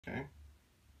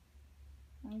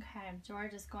Okay,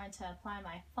 George is going to apply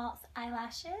my false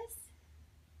eyelashes.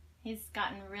 He's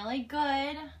gotten really good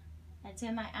at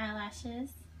doing my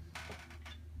eyelashes.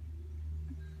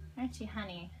 Aren't you,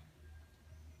 honey?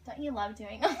 Don't you love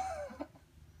doing them?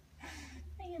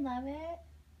 Don't you love it?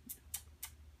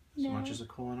 As much as a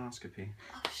colonoscopy.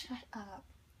 Oh, shut up.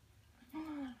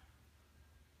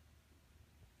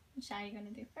 Which eye are you going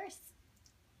to do first?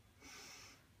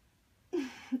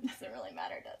 Doesn't really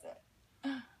matter, does it?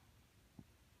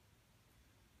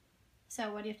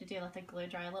 So what do you have to do? Let the glue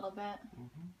dry a little bit?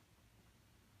 Mm-hmm.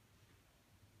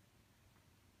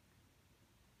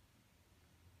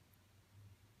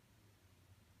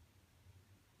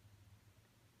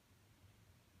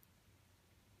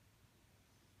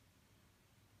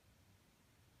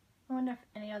 I wonder if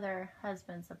any other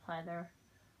husbands apply their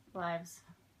wives'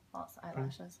 false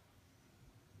eyelashes.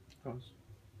 Close.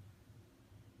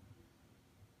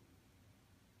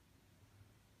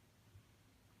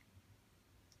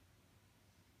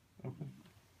 Open.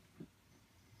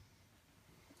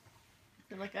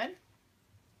 Does it look good?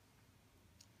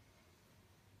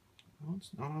 Well,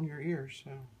 it's not on your ears,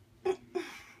 so.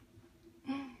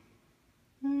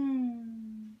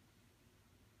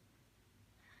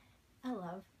 I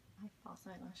love my false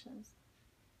eyelashes.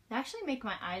 They actually make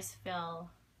my eyes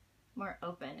feel more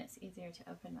open. It's easier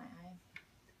to open my eyes.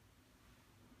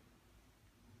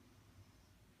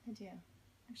 I do.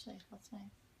 Actually, it feels nice.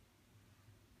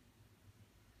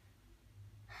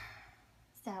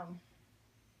 So,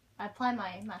 I apply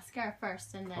my mascara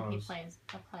first, and then he applies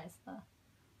the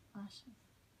lashes.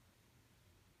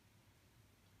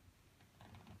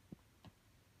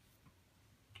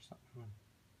 Stop moving.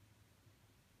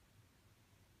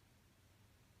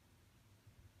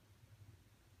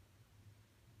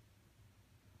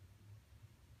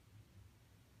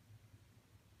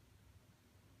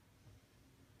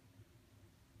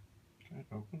 Okay,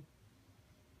 open.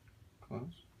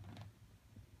 Close.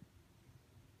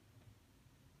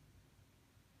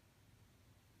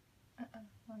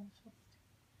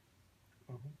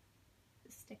 Open.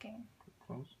 It's sticking.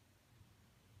 Close.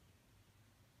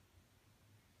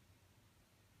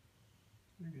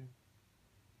 There you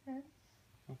go. Okay.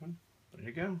 Open. There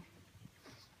you go.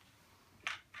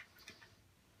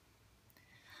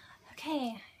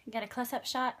 Okay, you got a close-up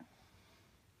shot.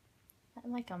 I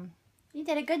like them. You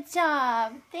did a good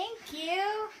job. Thank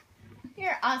you.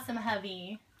 You're awesome,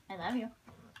 hubby. I love you.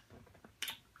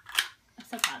 I'm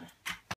so proud.